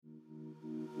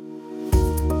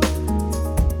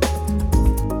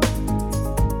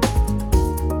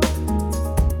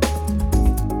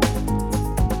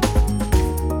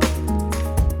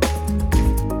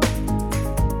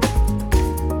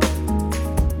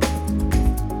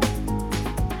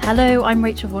Hello, I'm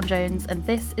Rachel Vaughan-Jones, and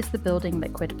this is the Building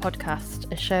Liquid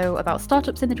podcast, a show about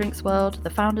startups in the drinks world, the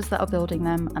founders that are building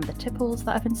them, and the tipples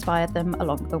that have inspired them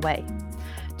along the way.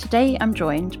 Today, I'm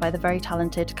joined by the very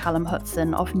talented Callum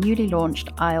Hudson of newly launched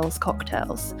Isles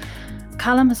Cocktails.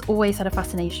 Callum has always had a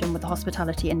fascination with the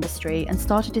hospitality industry and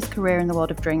started his career in the world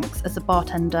of drinks as a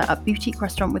bartender at boutique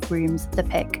restaurant with rooms, The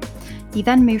Pig. He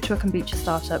then moved to a kombucha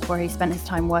startup where he spent his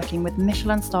time working with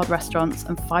Michelin-starred restaurants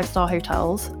and five-star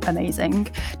hotels, amazing,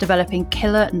 developing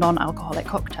killer non-alcoholic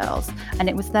cocktails. And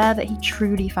it was there that he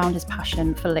truly found his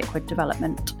passion for liquid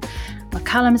development. Now,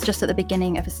 Callum is just at the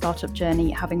beginning of his startup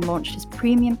journey, having launched his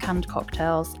premium canned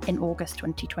cocktails in August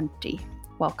 2020.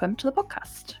 Welcome to the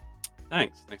podcast.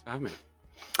 Thanks for having me.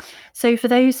 So for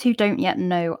those who don't yet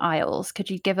know Isles, could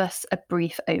you give us a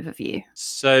brief overview?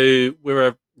 So we're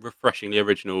a refreshingly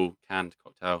original canned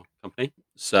cocktail company.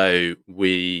 So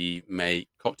we make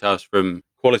cocktails from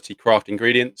quality craft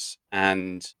ingredients,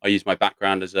 and I use my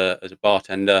background as a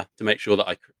bartender to make sure that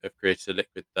I have created a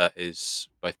liquid that is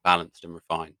both balanced and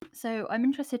refined. So I'm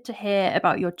interested to hear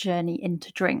about your journey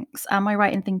into drinks. Am I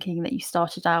right in thinking that you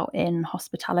started out in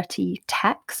hospitality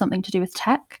tech, something to do with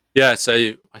tech? Yeah,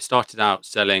 so I started out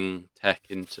selling tech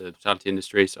into the hospitality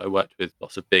industry. So I worked with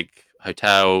lots of big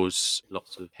hotels,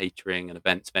 lots of catering and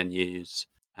events venues.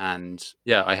 And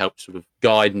yeah, I helped sort of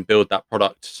guide and build that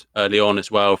product early on as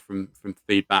well from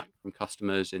feedback from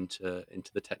customers into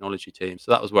the technology team.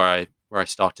 So that was where I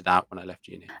started out when I left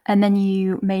uni. And then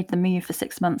you made the move for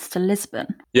 6 months to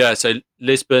Lisbon. Yeah, so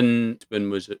Lisbon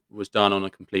was done on a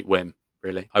complete whim,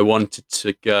 really. I wanted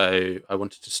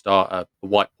to start a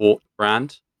white port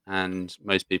brand, and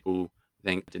most people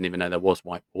didn't even know there was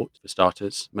white port for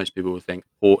starters. Most people would think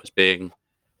port as being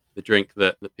the drink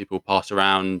that people pass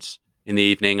around in the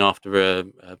evening after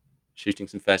shooting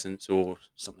some pheasants or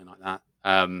something like that.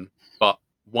 But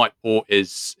white port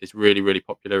is really, really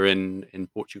popular in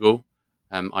Portugal.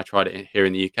 I tried it here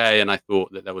in the UK, and I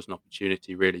thought that there was an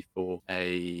opportunity really for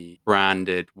a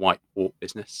branded white port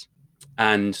business.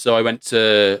 And so I went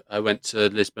to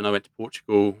Lisbon, I went to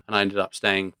Portugal, and I ended up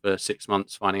staying for 6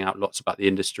 months, finding out lots about the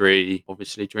industry,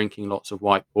 obviously drinking lots of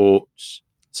white ports.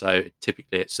 So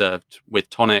typically it's served with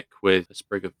tonic with a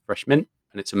sprig of fresh mint,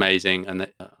 and it's amazing. And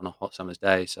on a hot summer's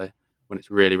day, so when it's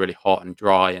really, really hot and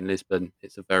dry in Lisbon,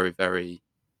 it's a very, very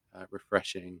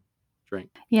refreshing drink.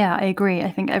 Yeah, I agree.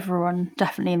 I think everyone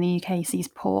definitely in the UK sees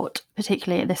port,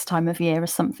 particularly at this time of year,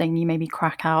 as something you maybe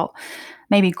crack out.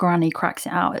 Maybe Granny cracks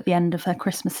it out at the end of her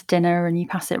Christmas dinner and you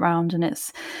pass it round and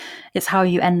it's how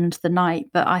you end the night.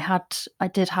 But I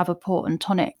did have a port and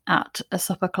tonic at a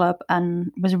supper club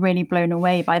and was really blown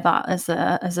away by that as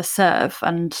a serve.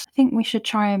 And I think we should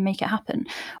try and make it happen.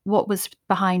 What was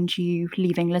behind you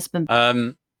leaving Lisbon?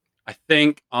 I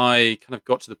think I kind of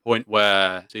got to the point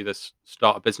where to either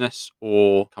start a business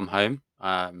or come home.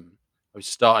 I was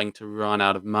starting to run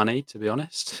out of money, to be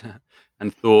honest,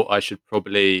 and thought I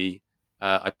probably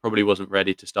wasn't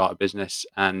ready to start a business,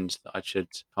 and that I should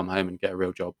come home and get a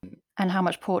real job. And how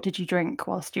much port did you drink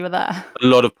whilst you were there? A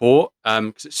lot of port,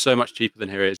 because it's so much cheaper than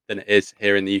it is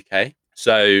here in the UK.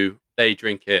 So they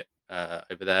drink it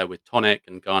over there with tonic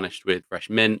and garnished with fresh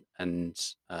mint and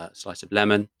a slice of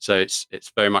lemon. So it's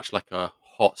very much like a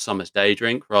hot summer's day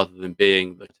drink rather than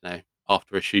being,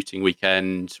 after a shooting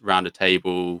weekend round a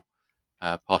table,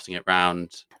 passing it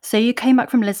round. So you came back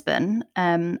from Lisbon,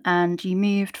 and you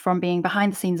moved from being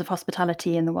behind the scenes of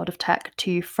hospitality in the world of tech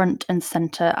to front and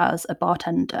center as a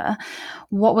bartender.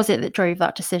 What was it that drove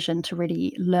that decision to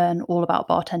really learn all about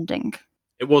bartending?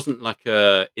 It wasn't like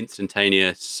a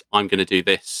instantaneous I'm going to do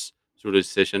this sort of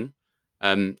decision.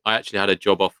 I actually had a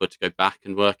job offer to go back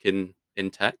and work in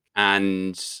tech,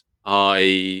 and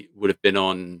I would have been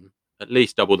on at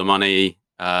least double the money.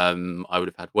 I would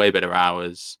have had way better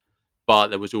hours, but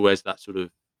there was always that sort of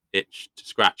itch to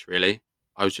scratch. Really,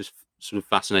 I was just sort of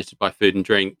fascinated by food and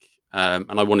drink,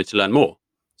 and I wanted to learn more.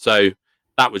 So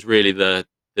that was really the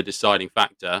deciding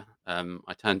factor.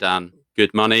 I turned down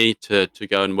good money to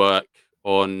go and work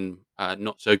on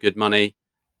not so good money,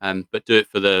 but do it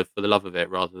for the love of it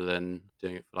rather than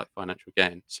doing it for like financial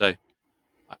gain. So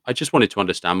I just wanted to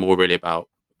understand more really about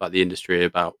the industry,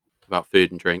 about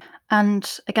food and drink. And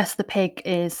I guess the Pig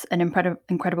is an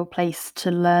incredible place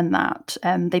to learn that.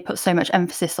 They put so much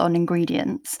emphasis on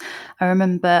ingredients. I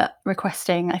remember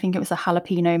requesting, I think it was a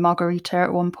jalapeno margarita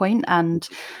at one point, and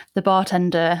the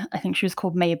bartender, I think she was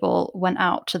called Mabel, went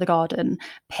out to the garden,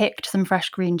 picked some fresh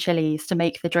green chilies to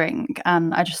make the drink.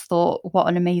 And I just thought, what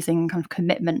an amazing kind of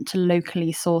commitment to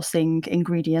locally sourcing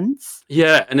ingredients.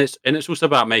 Yeah, and it's also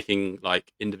about making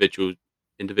like individual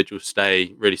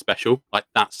stay really special. Like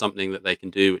that's something that they can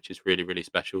do, which is really, really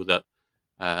special. That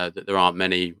that there aren't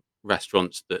many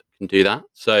restaurants that can do that.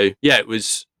 So yeah, it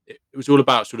was all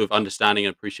about sort of understanding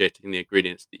and appreciating the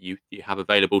ingredients that you have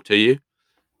available to you.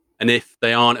 And if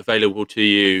they aren't available to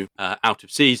you out of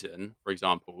season, for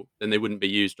example, then they wouldn't be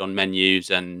used on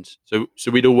menus. And so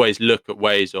we'd always look at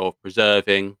ways of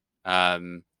preserving.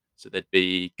 So there'd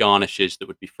be garnishes that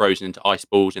would be frozen into ice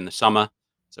balls in the summer.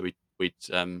 So we'd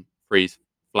freeze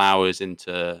flowers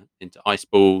into ice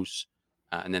balls,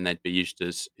 and then they'd be used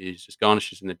as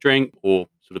garnishes in the drink. Or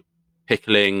sort of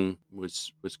pickling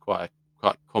was quite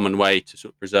a common way to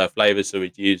sort of preserve flavors. So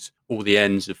we'd use all the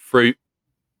ends of fruit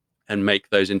and make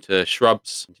those into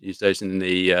shrubs. Use those in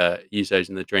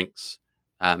the drinks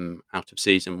out of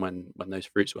season when those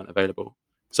fruits weren't available.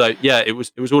 So yeah, it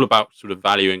was all about sort of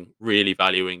really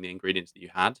valuing the ingredients that you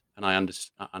had, and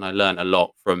I learned a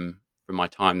lot from my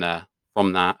time there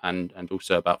from that, and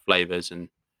also about flavors and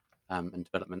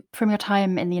development. From your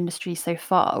time in the industry so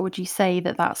far, would you say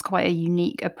that that's quite a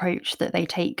unique approach that they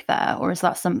take there, or is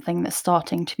that something that's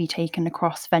starting to be taken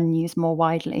across venues more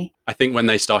widely? I think when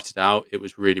they started out, it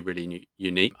was really, really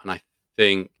unique, and I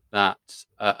think that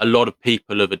a lot of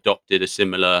people have adopted a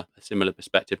similar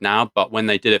perspective now. But when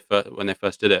they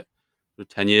first did it, sort of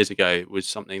 10 years ago, it was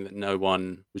something that no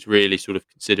one was really sort of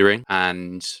considering.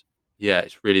 And yeah,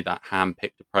 it's really that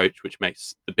hand-picked approach which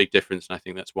makes the big difference, and I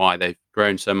think that's why they've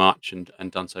grown so much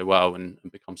and done so well and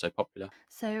become so popular.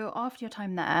 So, after your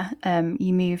time there,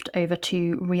 you moved over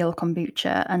to Real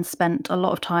Kombucha and spent a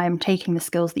lot of time taking the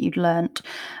skills that you'd learnt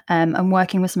and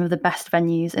working with some of the best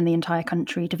venues in the entire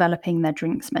country, developing their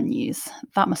drinks menus.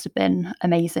 That must have been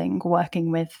amazing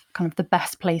working with kind of the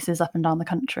best places up and down the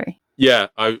country. Yeah,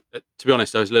 to be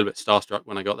honest, I was a little bit starstruck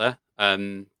when I got there.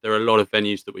 There are a lot of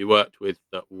venues that we worked with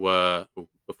that were well,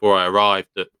 before I arrived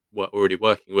that were already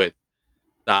working with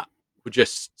that were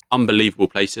just unbelievable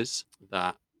places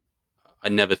that I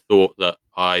never thought that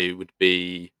I would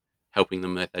be helping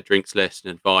them with their drinks list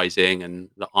and advising, and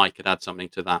that I could add something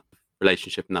to that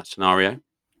relationship in that scenario.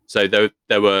 So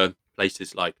there were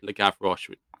places like Le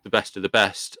Gavroche, the best of the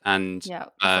best, and Yeah,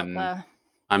 it's up um, there.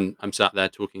 I'm sat there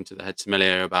talking to the head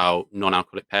sommelier about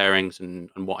non-alcoholic pairings and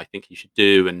what I think he should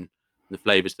do, and the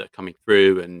flavors that are coming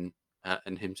through, and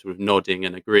him sort of nodding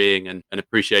and agreeing and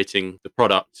appreciating the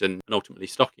product, and ultimately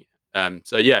stocking it.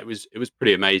 So yeah, it was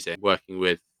pretty amazing working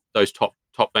with those top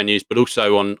venues, but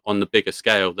also on the bigger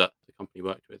scale that the company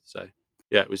worked with. So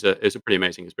yeah, it was a pretty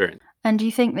amazing experience. And do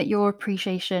you think that your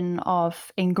appreciation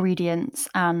of ingredients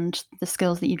and the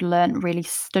skills that you'd learned really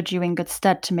stood you in good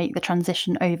stead to make the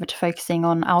transition over to focusing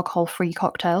on alcohol-free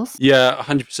cocktails? Yeah,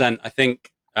 100%. I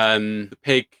think the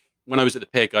pig. When I was at the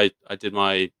pig, I did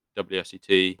my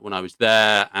WSET when I was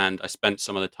there, and I spent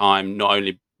some of the time not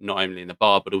only in the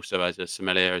bar but also as a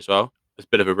sommelier as well. It's a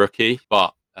bit of a rookie,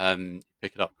 but you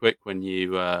pick it up quick when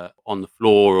you on the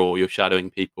floor or you're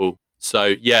shadowing people.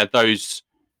 So yeah, those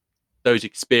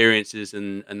experiences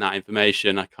and that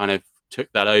information, I kind of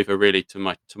took that over really to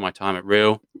my time at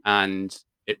Real, and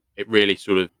it really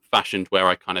sort of fashioned where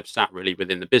I kind of sat really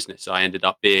within the business. So I ended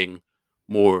up being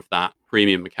more of that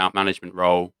premium account management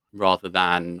role rather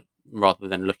than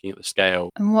looking at the scale.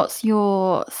 And what's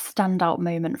your standout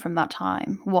moment from that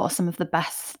time? What are some of the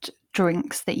best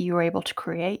drinks that you were able to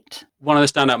create? One of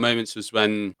the standout moments was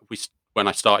when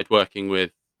I started working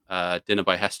with Dinner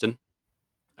by Heston,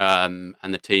 and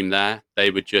the team there.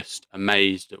 They were just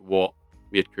amazed at what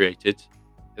we had created.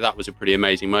 That was a pretty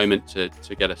amazing moment to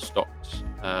get us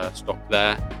stocked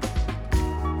there.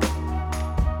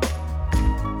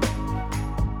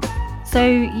 So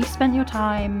you spent your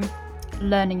time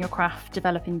learning your craft,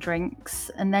 developing drinks,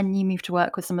 and then you moved to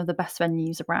work with some of the best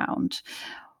venues around.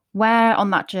 Where on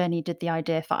that journey did the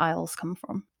idea for Isles come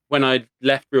from? When I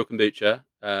left Real Kombucha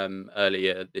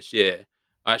earlier this year,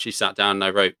 I actually sat down and I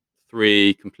wrote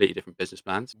three completely different business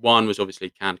plans. One was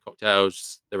obviously canned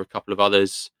cocktails. There were a couple of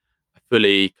others. I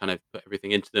fully kind of put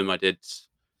everything into them. I did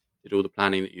all the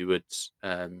planning that you would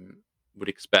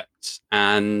expect,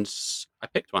 and I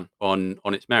picked one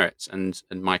on its merits and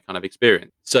my kind of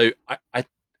experience. So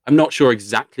I'm not sure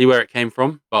exactly where it came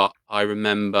from, but I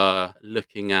remember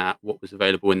looking at what was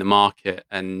available in the market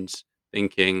and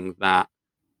thinking that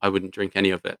I wouldn't drink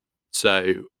any of it.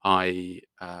 So I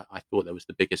thought there was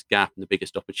the biggest gap and the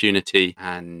biggest opportunity,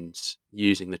 and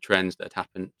using the trends that had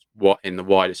happened what in the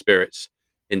wider spirits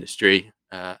industry,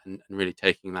 and really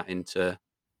taking that into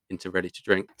ready to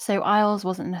drink. So Isles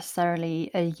wasn't necessarily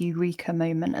a eureka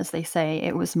moment, as they say.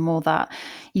 It was more that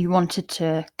you wanted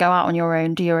to go out on your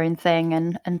own, do your own thing,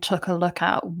 and took a look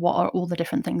at what are all the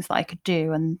different things that I could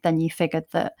do, and then you figured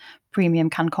that premium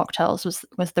canned cocktails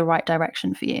was the right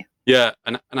direction for you. Yeah,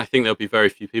 and I think there'll be very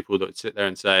few people that would sit there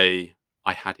and say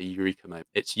I had a eureka moment.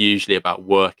 It's usually about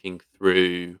working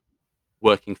through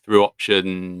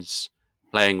options,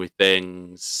 playing with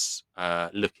things,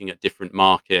 looking at different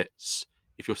markets.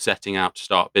 If you're setting out to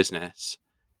start a business,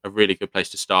 a really good place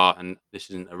to start, and this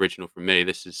isn't original from me,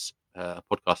 this is a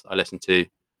podcast that I listen to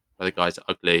by the guys at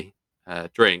Ugly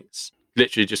Drinks.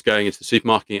 Literally just going into the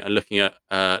supermarket and looking at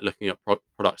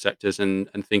product sectors and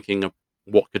thinking of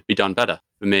what could be done better.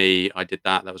 For me, I did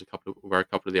that. That was where a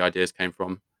couple of the ideas came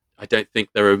from. I don't think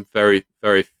there are very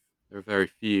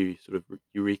few sort of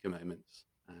eureka moments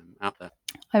out there.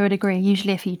 I would agree.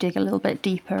 Usually, if you dig a little bit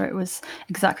deeper, it was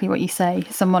exactly what you say,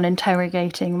 someone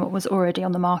interrogating what was already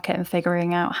on the market and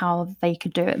figuring out how they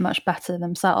could do it much better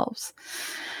themselves.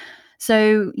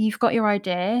 So you've got your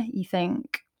idea, you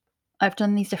think, I've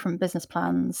done these different business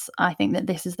plans. I think that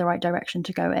this is the right direction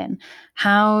to go in.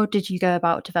 How did you go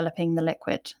about developing the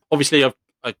liquid? Obviously, I've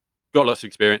got lots of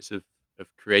experience of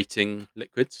creating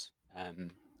liquids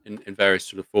in various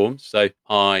sort of forms. So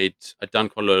I'd done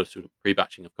quite a lot of sort of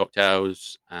pre-batching of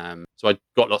cocktails. So I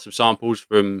got lots of samples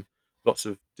from lots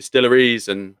of distilleries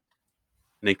and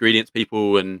ingredients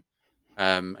people and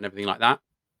everything like that.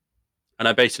 And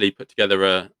I basically put together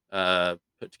a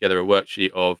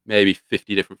worksheet of maybe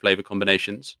 50 different flavor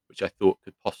combinations, which I thought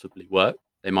could possibly work.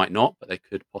 They might not, but they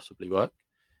could possibly work.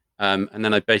 And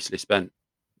then I basically spent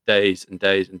days and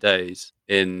days and days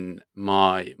in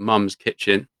my mum's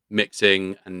kitchen,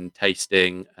 mixing and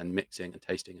tasting and mixing and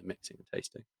tasting and mixing and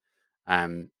tasting.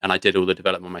 And I did all the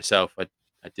development myself. I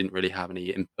didn't really have any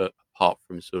input apart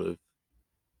from sort of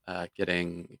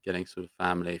getting sort of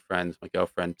family, friends, my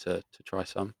girlfriend to try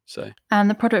some. So, And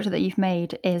the product that you've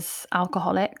made is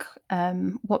alcoholic.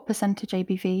 What percentage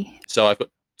ABV? so I've got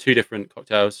two different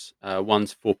cocktails.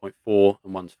 One's 4.4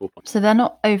 and one's 4. So they're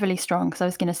not overly strong. Because I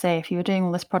was going to say, if you were doing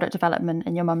all this product development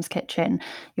in your mum's kitchen,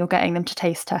 you're getting them to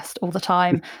taste test all the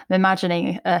time. I'm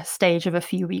imagining a stage of a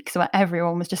few weeks where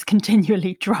everyone was just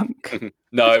continually drunk.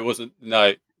 No, it wasn't.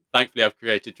 No, thankfully I've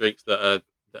created drinks that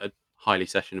are highly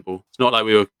sessionable. It's not like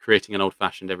we were creating an old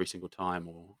fashioned every single time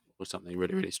or something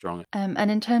really, really strong.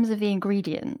 And in terms of the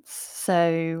ingredients,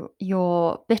 so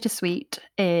your bittersweet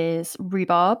is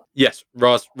rhubarb. Yes,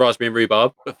 raspberry and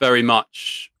rhubarb, but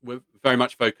we're very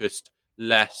much focused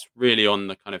less really on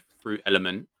the kind of fruit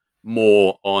element,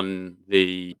 more on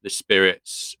the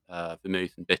spirits,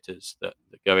 vermouth and bitters that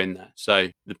go in there. So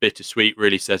the bittersweet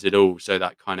really says it all. So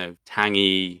that kind of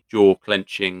tangy, jaw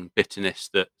clenching bitterness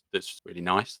that's really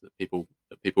nice that people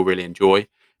really enjoy.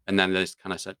 And then there's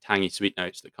kind of some tangy sweet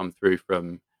notes that come through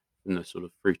from the sort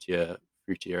of fruitier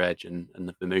edge and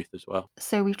the vermouth as well.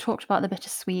 So we've talked about the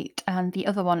bittersweet, and the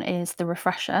other one is the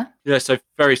refresher. Yeah, so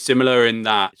very similar in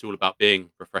that it's all about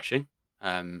being refreshing,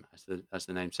 as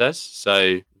the name says.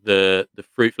 So the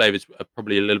fruit flavors are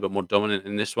probably a little bit more dominant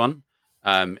in this one,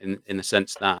 in the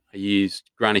sense that I used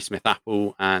Granny Smith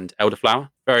apple and elderflower.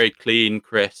 Very clean,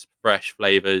 crisp, fresh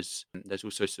flavors. There's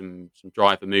also some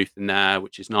dry vermouth in there,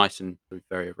 which is nice and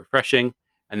very refreshing.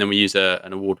 And then we use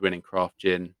an award-winning craft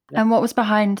gin. And what was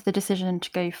behind the decision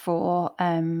to go for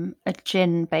a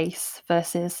gin base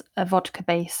versus a vodka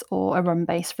base or a rum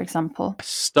base, for example?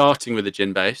 Starting with a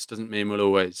gin base doesn't mean we'll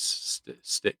always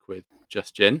stick with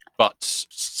just gin, but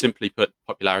simply put,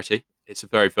 popularity. It's a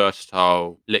very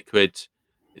versatile liquid.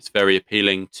 It's very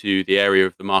appealing to the area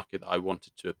of the market that I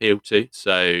wanted to appeal to.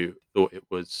 So I thought it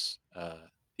was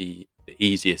the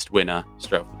easiest winner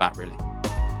straight off the bat, really.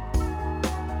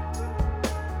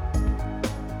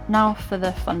 Now for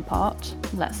the fun part.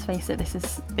 Let's face it, this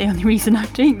is the only reason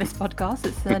I'm doing this podcast.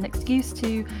 It's an excuse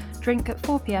to drink at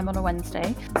 4 p.m. on a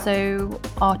Wednesday. So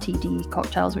RTD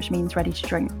cocktails, which means ready to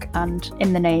drink. And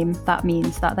in the name, that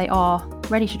means that they are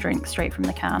ready to drink straight from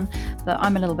the can. But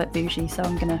I'm a little bit bougie, so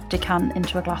I'm going to decant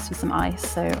into a glass with some ice.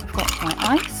 So I've got my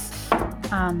ice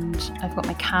and I've got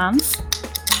my can.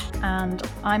 And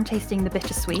I'm tasting the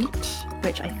bittersweet,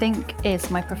 which I think is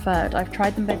my preferred. I've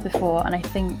tried them both before, and I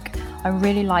think I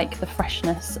really like the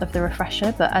freshness of the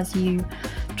refresher, but as you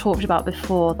talked about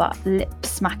before, that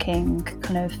lip-smacking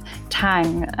kind of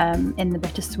tang in the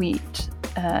bittersweet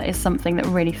is something that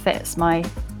really fits my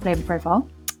flavour profile.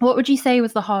 What would you say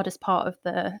was the hardest part of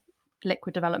the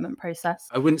liquid development process?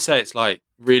 I wouldn't say it's like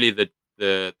really the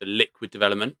liquid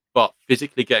development, but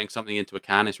physically getting something into a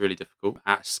can is really difficult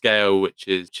at scale, which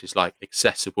is like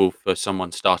accessible for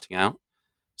someone starting out.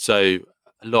 So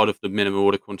a lot of the minimum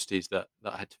order quantities that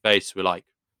I had to face were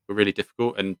really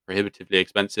difficult and prohibitively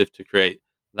expensive to create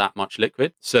that much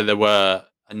liquid. So there were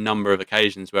a number of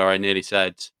occasions where I nearly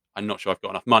said, I'm not sure I've got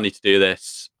enough money to do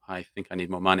this. I think I need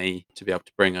more money to be able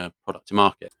to bring a product to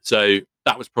market. So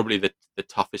that was probably the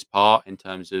toughest part in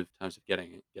terms of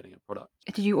getting a product.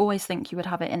 Did you always think you would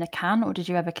have it in a can, or did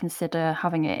you ever consider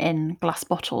having it in glass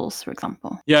bottles, for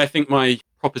example? Yeah, I think my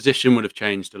proposition would have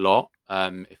changed a lot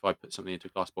if I put something into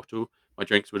a glass bottle. My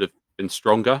drinks would have been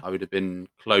stronger. I would have been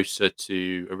closer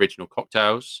to original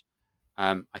cocktails.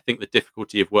 I think the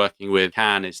difficulty of working with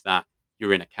can is that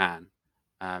you're in a can,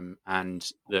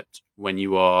 and that when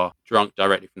you are drunk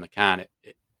directly from the can,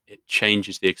 it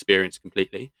changes the experience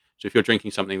completely. So if you're drinking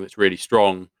something that's really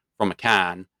strong from a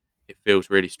can, it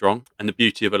feels really strong. And the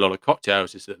beauty of a lot of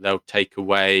cocktails is that they'll take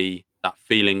away that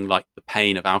feeling like the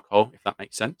pain of alcohol, if that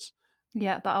makes sense.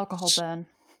 Yeah, the alcohol burn.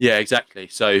 Yeah, exactly.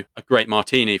 So a great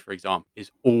martini, for example, is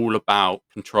all about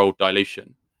controlled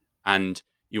dilution. And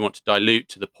you want to dilute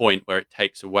to the point where it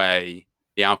takes away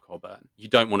the alcohol burn. You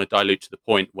don't want to dilute to the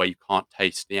point where you can't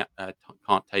taste the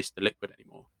liquid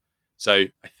anymore. So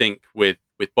I think with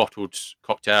bottled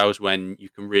cocktails, when you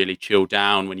can really chill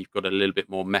down, when you've got a little bit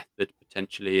more method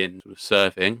potentially in sort of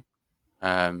serving,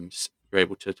 you're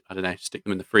able to, I don't know, stick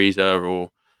them in the freezer or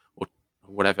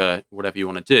whatever you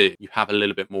want to do. You have a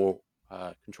little bit more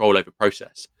control over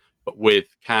process. But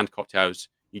with canned cocktails,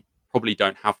 you probably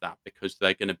don't have that because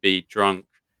they're going to be drunk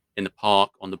in the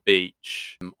park, on the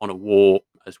beach, on a walk,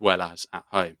 as well as at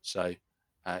home. So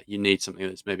you need something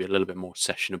that's maybe a little bit more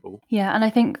sessionable. Yeah, and I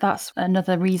think that's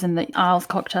another reason that Isles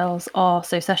cocktails are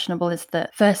so sessionable is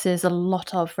that versus a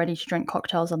lot of ready-to-drink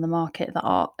cocktails on the market that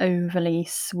are overly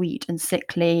sweet and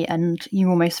sickly, and you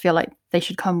almost feel like they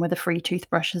should come with a free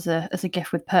toothbrush as a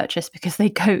gift with purchase because they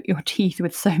coat your teeth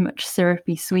with so much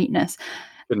syrupy sweetness.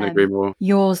 Couldn't agree more.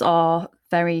 Yours are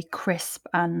very crisp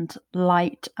and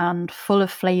light and full of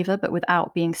flavour, but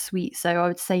without being sweet. So I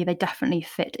would say they definitely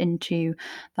fit into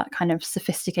that kind of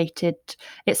sophisticated.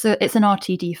 It's an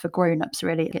RTD for grown-ups,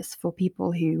 really. It's for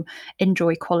people who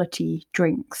enjoy quality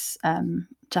drinks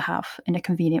to have in a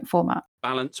convenient format.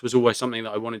 Balance was always something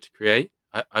that I wanted to create.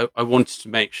 I wanted to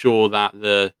make sure that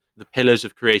the pillars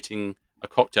of creating a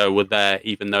cocktail were there,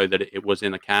 even though that it was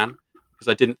in a can, because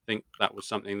I didn't think that was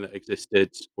something that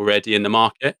existed already in the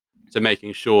market. So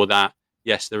making sure that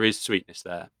yes, there is sweetness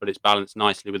there, but it's balanced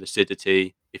nicely with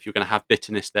acidity. If you're going to have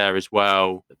bitterness there as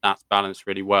well, that's balanced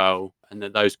really well, and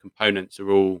that those components are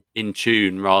all in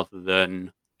tune rather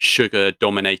than sugar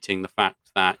dominating the fact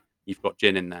that you've got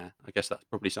gin in there. I guess that's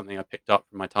probably something I picked up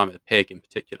from my time at the Pig in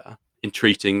particular, in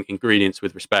treating ingredients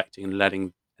with respect and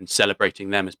letting and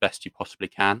celebrating them as best you possibly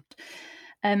can.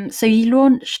 So you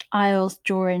launched Isles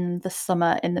during the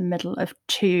summer in the middle of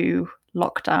 2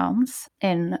 lockdowns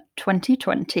in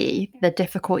 2020, the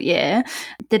difficult year.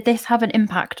 Did this have an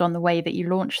impact on the way that you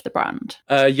launched the brand?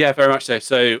 Yeah, very much so.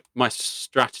 So my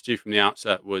strategy from the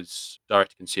outset was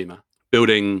direct to consumer,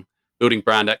 building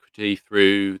brand equity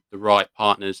through the right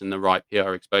partners and the right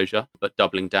PR exposure, but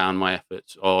doubling down my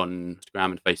efforts on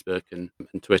Instagram and Facebook and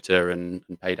Twitter and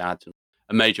paid ads.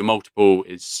 A major multiple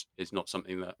is not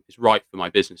something that is right for my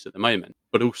business at the moment.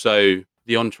 But also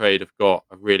the on-trade have got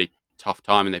a really tough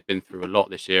time and they've been through a lot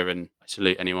this year. And I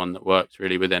salute anyone that works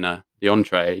really within the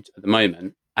on-trade at the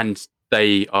moment. And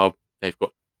they've got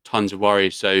tons of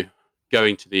worries. So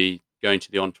going to the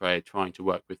on-trade, trying to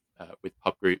work with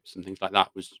pub groups and things like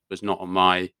that was not on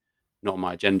my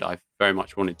agenda. I very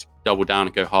much wanted to double down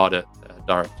and go hard at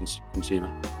direct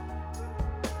consumer.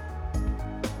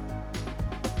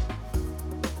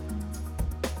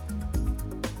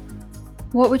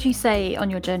 What would you say on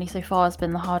your journey so far has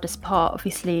been the hardest part?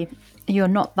 Obviously, you're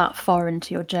not that far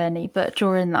into your journey, but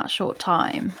during that short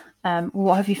time,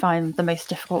 what have you found the most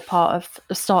difficult part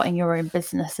of starting your own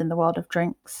business in the world of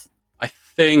drinks? I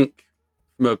think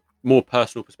from a more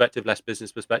personal perspective, less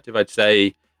business perspective, I'd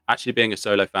say actually being a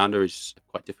solo founder is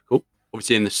quite difficult.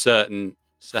 Obviously, in the certain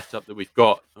setup that we've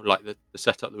got, like the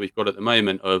setup that we've got at the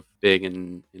moment of being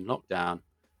in lockdown,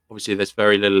 obviously there's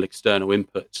very little external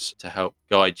inputs to help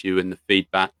guide you in the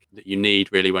feedback that you need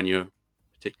really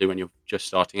particularly when you're just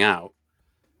starting out,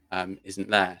 isn't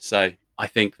there. So I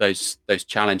think those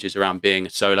challenges around being a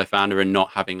solo founder and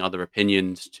not having other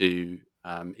opinions to,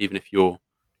 even if you're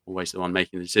always the one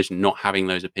making the decision, not having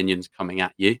those opinions coming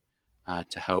at you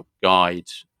to help guide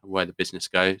where the business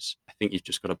goes. I think you've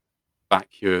just got to back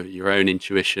your own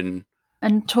intuition.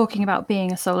 And talking about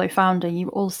being a solo founder, you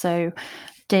also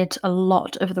did a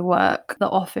lot of the work that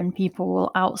often people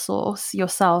will outsource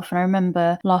yourself. And I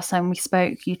remember last time we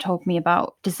spoke, you told me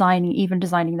about designing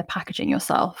the packaging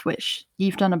yourself, which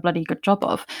you've done a bloody good job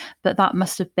of. But that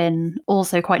must have been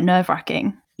also quite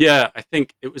nerve-wracking. Yeah, I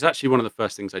think it was actually one of the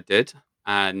first things I did.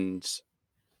 And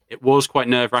it was quite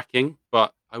nerve-wracking,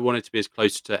 but I wanted to be as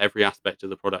close to every aspect of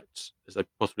the product as I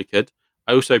possibly could.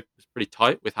 I also was pretty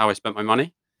tight with how I spent my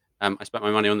money. I spent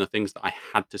my money on the things that I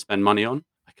had to spend money on.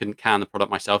 I couldn't can the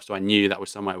product myself, so I knew that was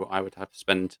somewhere where I would have to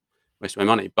spend most of my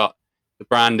money. But the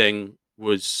branding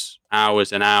was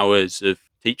hours and hours of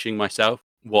teaching myself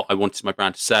what I wanted my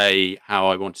brand to say, how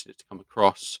I wanted it to come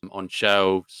across on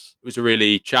shelves. It was a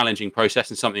really challenging process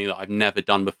and something that I've never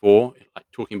done before. Like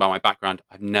talking about my background,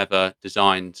 I've never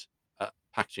designed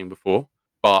packaging before,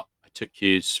 but I took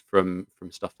cues from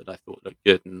stuff that I thought looked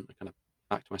good, and I kind of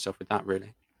backed myself with that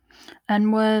really.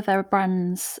 And were there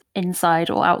brands inside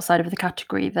or outside of the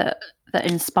category that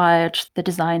inspired the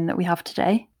design that we have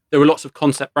today? There were lots of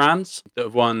concept brands that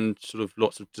have won sort of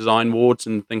lots of design awards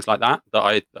and things like that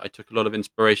I took a lot of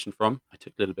inspiration from. I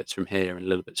took little bits from here and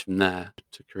little bits from there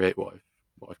to create what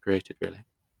I've created really.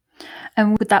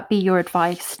 And would that be your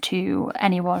advice to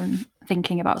anyone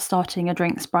thinking about starting a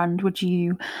drinks brand? Would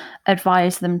you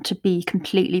advise them to be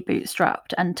completely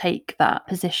bootstrapped and take that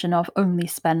position of only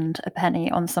spend a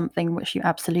penny on something which you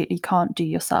absolutely can't do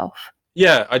yourself?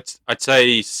 Yeah, I'd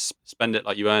say spend it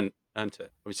like you earned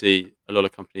it. Obviously, a lot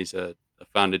of companies are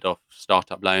founded off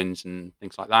startup loans and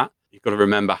things like that. You've got to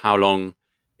remember how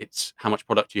much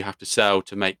product you have to sell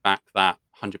to make back that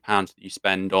 £100 that you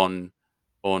spend on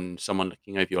someone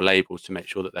looking over your labels to make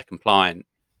sure that they're compliant.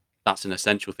 That's an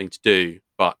essential thing to do,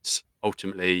 but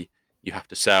ultimately you have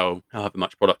to sell however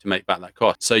much product to make back that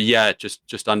cost. So yeah,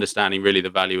 just understanding really the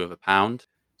value of a pound.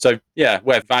 So yeah,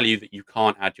 where value that you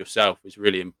can't add yourself is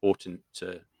really important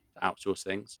to outsource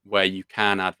things. Where you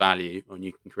can add value and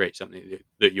you can create something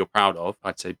that you're proud of,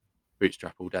 I'd say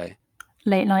bootstrap all day.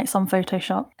 Late nights on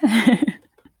Photoshop.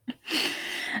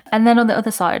 And then on the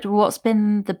other side, what's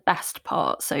been the best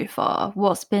part so far?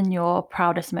 What's been your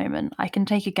proudest moment? I can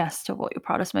take a guess to what your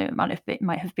proudest moment might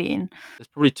have been. There's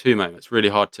probably two moments, really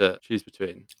hard to choose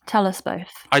between. Tell us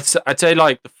both. I'd say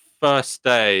like the first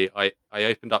day I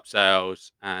opened up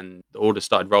sales and the orders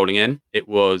started rolling in. It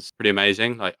was pretty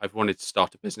amazing. Like I've wanted to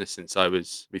start a business since I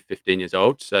was 15 years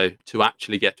old. So to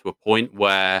actually get to a point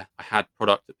where I had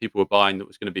product that people were buying that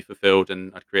was going to be fulfilled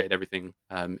and I'd created everything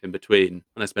in between,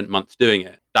 and I spent months doing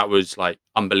it, that was like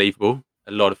unbelievable.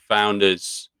 A lot of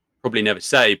founders probably never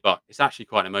say, but it's actually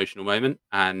quite an emotional moment.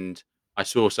 And I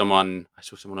saw someone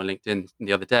on LinkedIn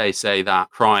the other day say that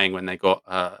crying when they got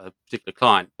a particular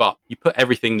client. But you put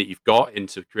everything that you've got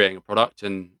into creating a product,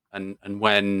 and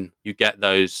when you get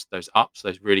those ups,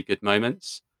 those really good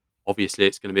moments, obviously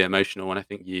it's going to be emotional. And I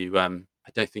think I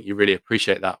don't think you really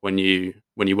appreciate that when you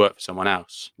work for someone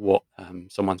else, what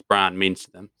someone's brand means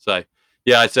to them. So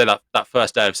yeah, I'd say that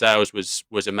first day of sales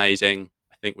was amazing.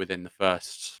 I think within the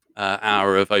first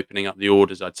hour of opening up the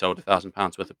orders, I'd sold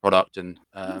 £1,000 worth of product, and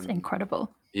That's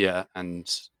incredible. yeah,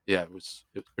 and yeah, it was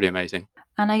pretty amazing.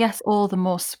 And I guess all the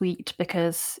more sweet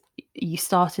because you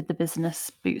started the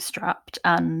business bootstrapped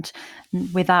and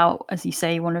without, as you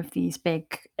say, one of these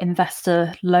big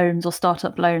investor loans or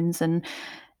startup loans, and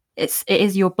it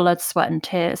is your blood, sweat, and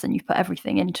tears, and you put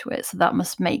everything into it. So that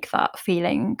must make that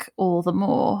feeling all the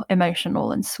more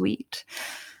emotional and sweet.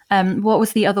 What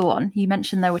was the other one? You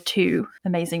mentioned there were two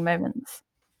amazing moments.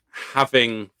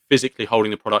 Having physically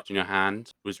holding the product in your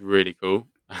hand was really cool.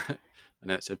 I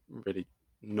know it's a really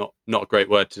not a great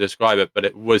word to describe it, but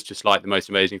it was just like the most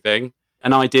amazing thing.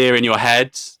 An idea in your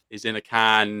head is in a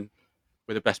can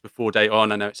with a best before date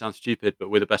on. I know it sounds stupid, but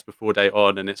with a best before date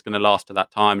on, and it's going to last to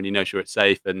that time, and you know sure it's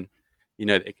safe, and you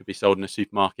know that it could be sold in a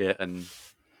supermarket and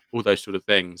all those sort of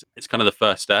things. It's kind of the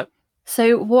first step.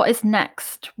 So what is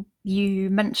next?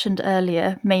 You mentioned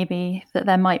earlier maybe that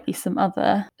there might be some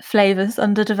other flavors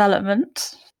under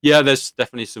development. Yeah, there's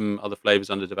definitely some other flavors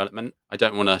under development. I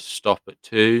don't want to stop at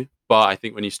two, but I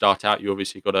think when you start out, you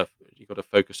obviously got to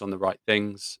focus on the right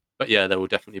things. But yeah, there will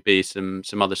definitely be some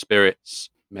other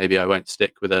spirits. Maybe I won't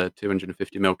stick with a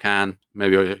 250ml can.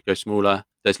 Maybe I'll go smaller.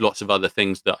 There's lots of other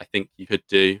things that I think you could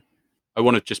do. I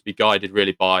want to just be guided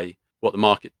really by what the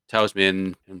market tells me,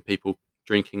 and people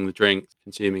drinking the drink,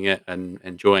 consuming it, and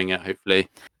enjoying it. Hopefully,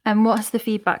 And what has the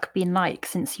feedback been like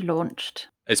since you launched?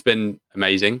 it's been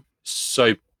amazing.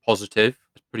 So positive.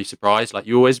 I was pretty surprised. Like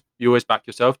you always back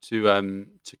yourself to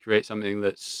create something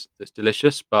that's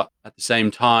delicious, but at the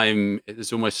same time,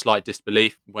 there's almost slight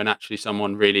disbelief when actually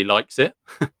someone really likes it.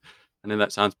 I know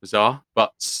that sounds bizarre,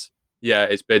 but yeah,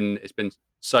 it's been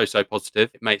so positive.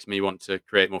 It makes me want to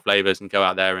create more flavors and go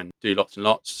out there and do lots and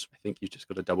lots. I think you've just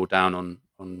got to double down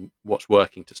on what's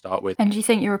working to start with. And do you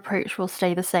think your approach will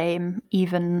stay the same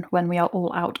even when we are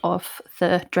all out of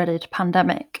the dreaded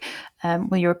pandemic?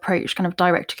 Will your approach kind of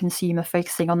direct to consumer,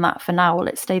 focusing on that for now, will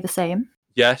it stay the same?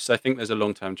 Yes, I think there's a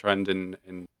long-term trend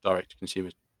in direct to consumer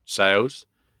sales.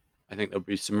 I think there'll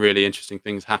be some really interesting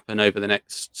things happen over the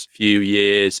next few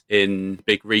years in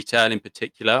big retail in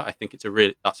particular. I think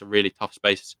that's a really tough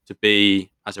space to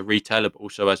be as a retailer, but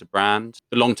also as a brand.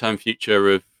 The long-term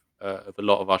future of a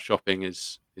lot of our shopping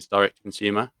is direct to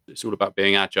consumer. It's all about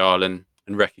being agile and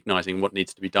recognizing what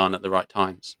needs to be done at the right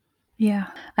times. Yeah,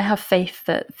 I have faith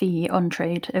that the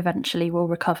on-trade eventually will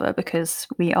recover because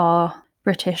we are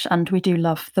British and we do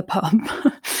love the pub.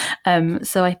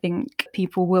 So I think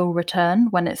people will return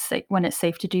when it's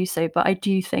safe to do so. But I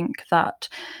do think that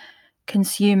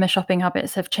consumer shopping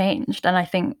habits have changed, and I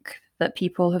think that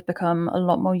people have become a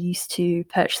lot more used to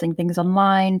purchasing things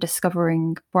online,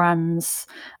 discovering brands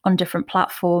on different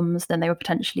platforms than they were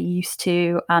potentially used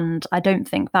to. And I don't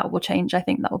think that will change. I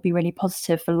think that will be really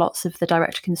positive for lots of the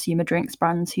direct-to-consumer drinks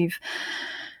brands who've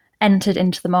entered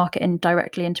into the market and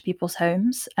directly into people's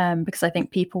homes, because I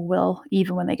think people will,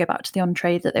 even when they go back to the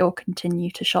on-trade, that they will continue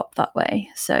to shop that way.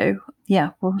 So yeah,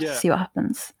 we'll see what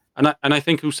happens. And I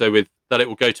think also with that, it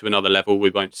will go to another level. We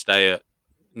won't stay at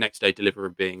next day delivery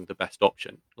being the best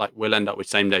option. Like, we'll end up with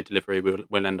same day delivery.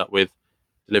 We'll end up with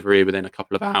delivery within a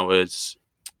couple of hours,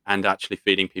 and actually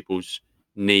feeding people's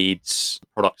needs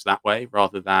products that way,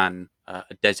 rather than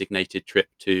a designated trip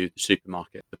to the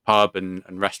supermarket. The pub and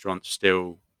restaurants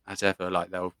still, as ever,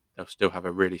 like they'll still have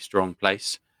a really strong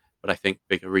place. But I think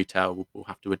bigger retail will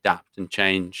have to adapt and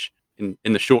change in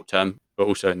the short term, but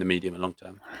also in the medium and long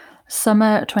term.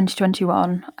 Summer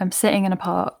 2021, I'm sitting in a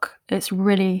park. It's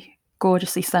really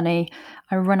gorgeously sunny.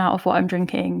 I run out of what I'm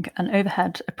drinking, and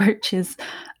overhead approaches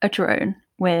a drone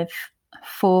with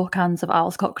 4 cans of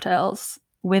Isles cocktails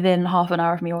within half an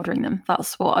hour of me ordering them.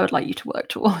 That's what I would like you to work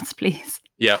towards, please.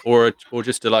 Yeah, or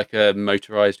just like a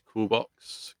motorised cool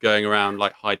box going around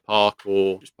like Hyde Park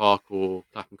or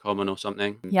Clapham Common or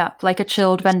something. Yeah, like a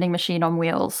chilled vending machine on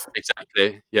wheels.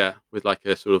 Exactly. Yeah, with like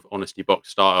a sort of honesty box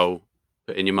style.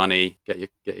 Put in your money, get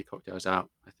your cocktails out.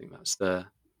 I think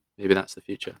maybe that's the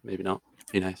future. Maybe not.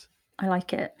 Who knows? I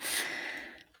like it.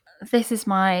 This is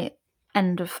my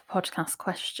end of podcast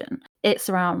question. It's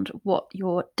around what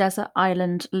your desert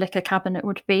island liquor cabinet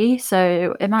would be.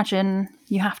 So imagine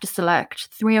you have to select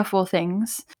 3 or 4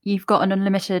 things. You've got an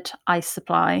unlimited ice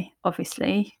supply,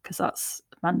 obviously, because that's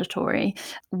mandatory.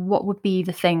 What would be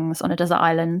the things on a desert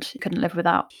island you couldn't live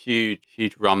without?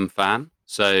 Huge rum fan.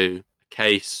 So a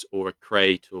case or a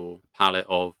crate or a pallet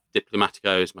of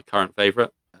Diplomatico is my current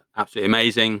favourite. Absolutely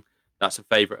amazing. That's a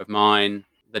favourite of mine.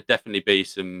 There'd definitely be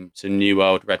some New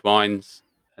World red wines,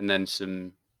 and then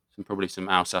probably some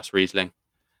Alsace Riesling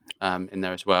in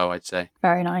there as well, I'd say.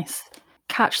 Very nice.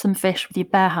 Catch some fish with your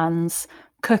bare hands,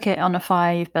 cook it on a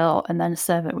fire you've built, and then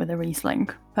serve it with a Riesling.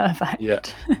 Perfect. Yeah,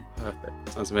 perfect.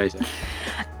 Sounds amazing.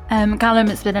 Callum,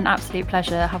 it's been an absolute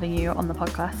pleasure having you on the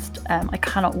podcast. I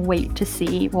cannot wait to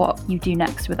see what you do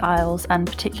next with Isles, and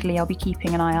particularly I'll be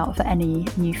keeping an eye out for any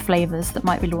new flavours that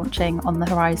might be launching on the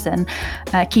horizon.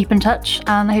 Keep in touch,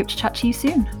 and I hope to chat to you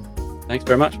soon. Thanks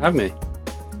very much for having me.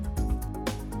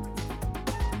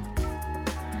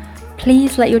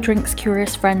 Please let your drinks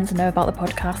curious friends know about the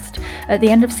podcast. At the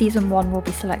end of season 1, we'll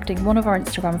be selecting one of our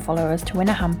Instagram followers to win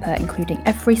a hamper, including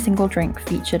every single drink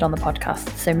featured on the podcast.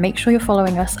 So make sure you're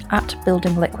following us at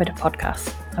Building Liquid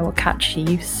Podcast. I will catch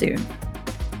you soon.